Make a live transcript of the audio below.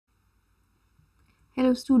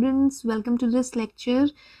Hello students, welcome to this lecture.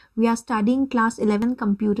 We are studying class 11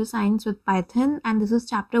 computer science with Python and this is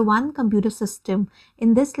chapter 1 computer system.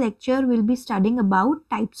 In this lecture, we'll be studying about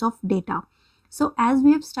types of data. So as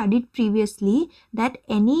we have studied previously that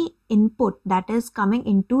any input that is coming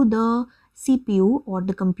into the CPU or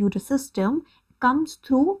the computer system comes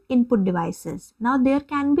through input devices. Now there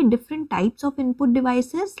can be different types of input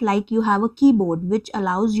devices, like you have a keyboard which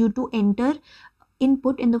allows you to enter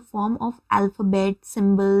input in the form of alphabet,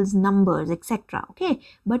 symbols, numbers, etc. Okay,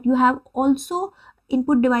 but you have also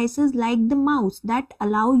input devices like the mouse that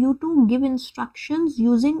allow you to give instructions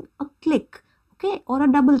using a click, okay, or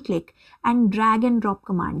a double click, and drag and drop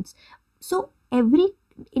commands. So every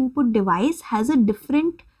input device has a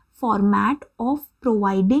different format of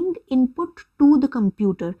providing input to the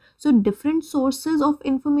computer. So different sources of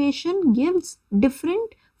information gives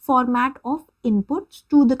different format of inputs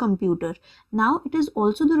to the computer. Now it is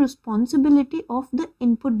also the responsibility of the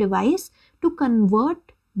input device to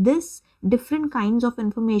convert this different kinds of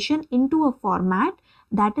information into a format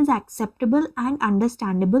that is acceptable and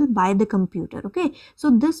understandable by the computer. Okay, so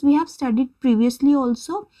this we have studied previously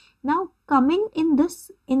also. Now coming in this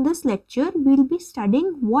lecture, we'll be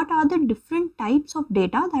studying what are the different types of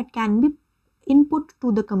data that can be input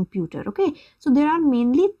to the computer. Okay, so there are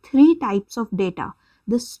mainly three types of data: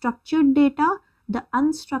 the structured data, the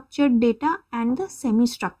unstructured data, and the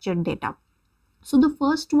semi-structured data. So the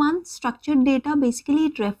first one, structured data, basically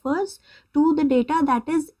it refers to the data that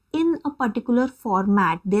is in a particular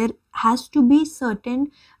format. There has to be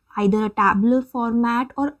certain, either a tabular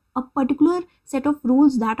format or a particular set of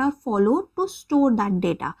rules that are followed to store that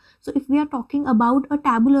data. So if we are talking about a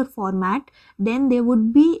tabular format, then there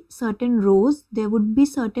would be certain rows, there would be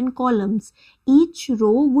certain columns. Each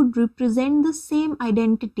row would represent the same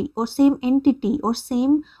identity or same entity or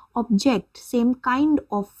same object, same kind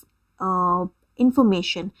of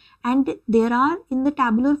information. And there are, in the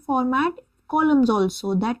tabular format, columns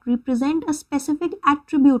also that represent a specific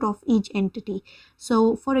attribute of each entity.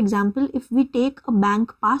 So for example, if we take a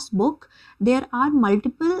bank passbook, there are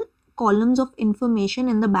multiple columns of information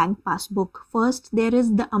in the bank passbook. First, there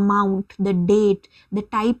is the amount, the date, the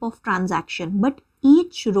type of transaction, but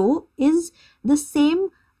each row is the same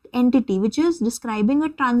entity which is describing a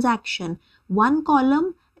transaction. One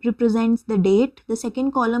column represents the date, the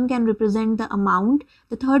second column can represent the amount,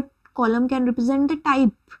 the third column can represent the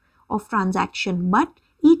type of transaction, but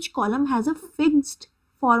each column has a fixed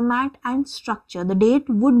format and structure. The date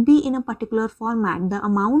would be in a particular format, the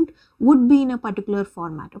amount would be in a particular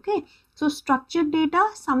format. Okay, so structured data,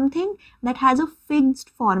 something that has a fixed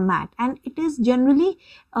format, and it is generally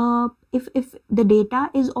if the data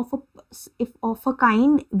is of a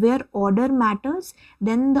kind where order matters,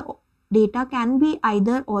 then the data can be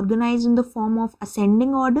either organized in the form of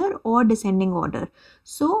ascending order or descending order.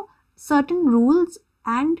 So certain rules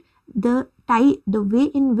and the way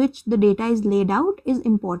in which the data is laid out is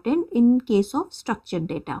important in case of structured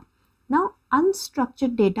data. Now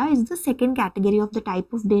unstructured data is the second category of the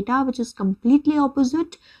type of data, which is completely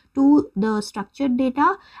opposite to the structured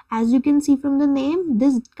data. As you can see from the name,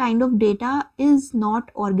 this kind of data is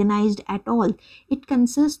not organized at all. It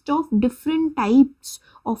consists of different types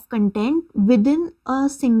of content within a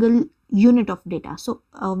single unit of data. So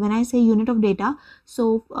when I say unit of data,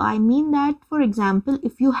 so I mean that, for example,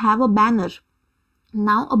 if you have a banner,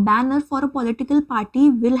 now a banner for a political party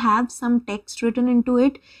will have some text written into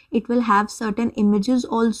it, it will have certain images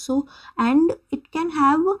also, and it can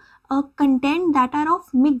have a content that are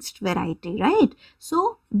of mixed variety, right?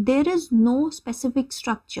 So there is no specific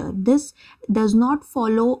structure. This does not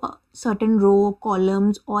follow a certain row,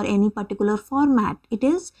 columns, or any particular format. It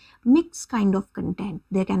is mixed kind of content.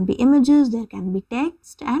 There can be images, there can be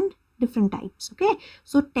text, and different types. Okay,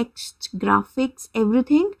 so text, graphics,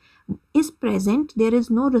 everything is present. There is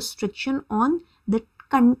no restriction on the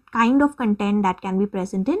kind of content that can be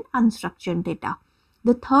present in unstructured data.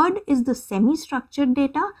 The third is the semi-structured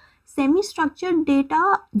data. Semi-structured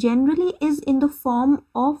data generally is in the form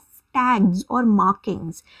of tags or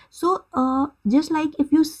markings. So just like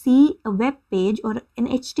if you see a web page or an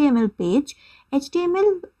HTML page,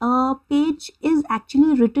 HTML page is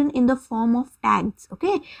actually written in the form of tags.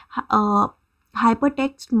 Okay,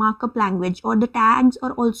 hypertext markup language, or the tags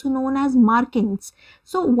are also known as markings.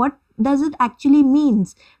 So what does it actually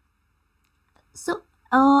means? So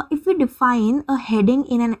if we define a heading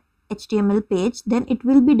in an HTML page, then it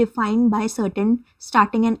will be defined by certain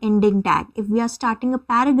starting and ending tag. If we are starting a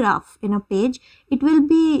paragraph in a page, it will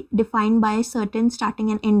be defined by certain starting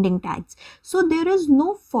and ending tags. So there is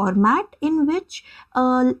no format in which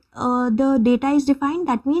the data is defined.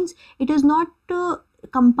 That means it is not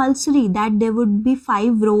compulsory that there would be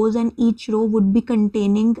 5 rows and each row would be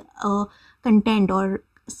containing content or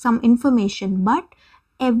some information, but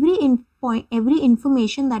every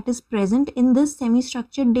information that is present in this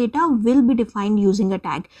semi-structured data will be defined using a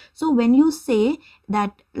tag. So when you say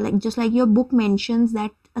that, like just like your book mentions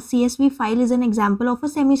that a CSV file is an example of a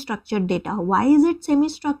semi-structured data. Why is it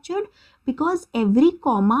semi-structured? Because every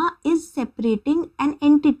comma is separating an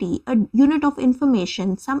entity, a unit of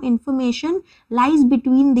information. Some information lies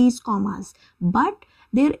between these commas, but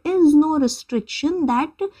there is no restriction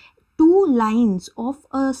that 2 lines of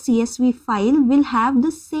a CSV file will have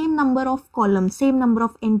the same number of columns, same number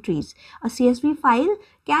of entries. A CSV file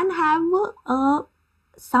can have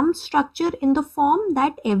some structure in the form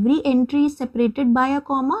that every entry is separated by a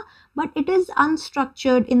comma, but it is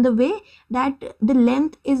unstructured in the way that the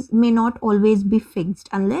length may not always be fixed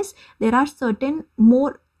unless there are certain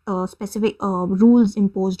more specific rules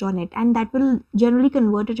imposed on it, and that will generally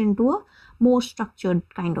convert it into a more structured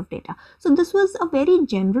kind of data. So this was a very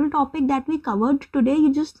general topic that we covered today.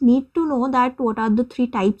 You just need to know that what are the 3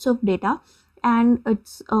 types of data, and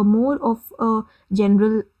it's more of a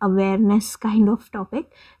general awareness kind of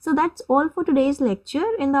topic. So that's all for today's lecture.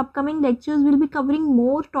 In the upcoming lectures, we'll be covering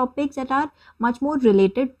more topics that are much more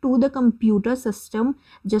related to the computer system,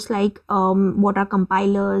 just like what are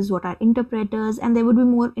compilers, what are interpreters, and there would be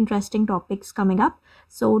more interesting topics coming up.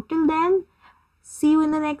 So till then, see you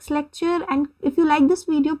in the next lecture. And if you like this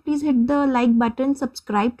video, please hit the like button,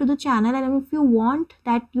 subscribe to the channel, and if you want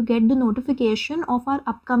that you get the notification of our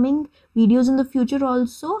upcoming videos in the future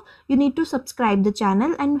also, you need to subscribe the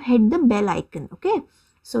channel and hit the bell icon. Okay,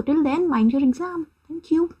 so till then, mind your exam.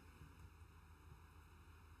 Thank you.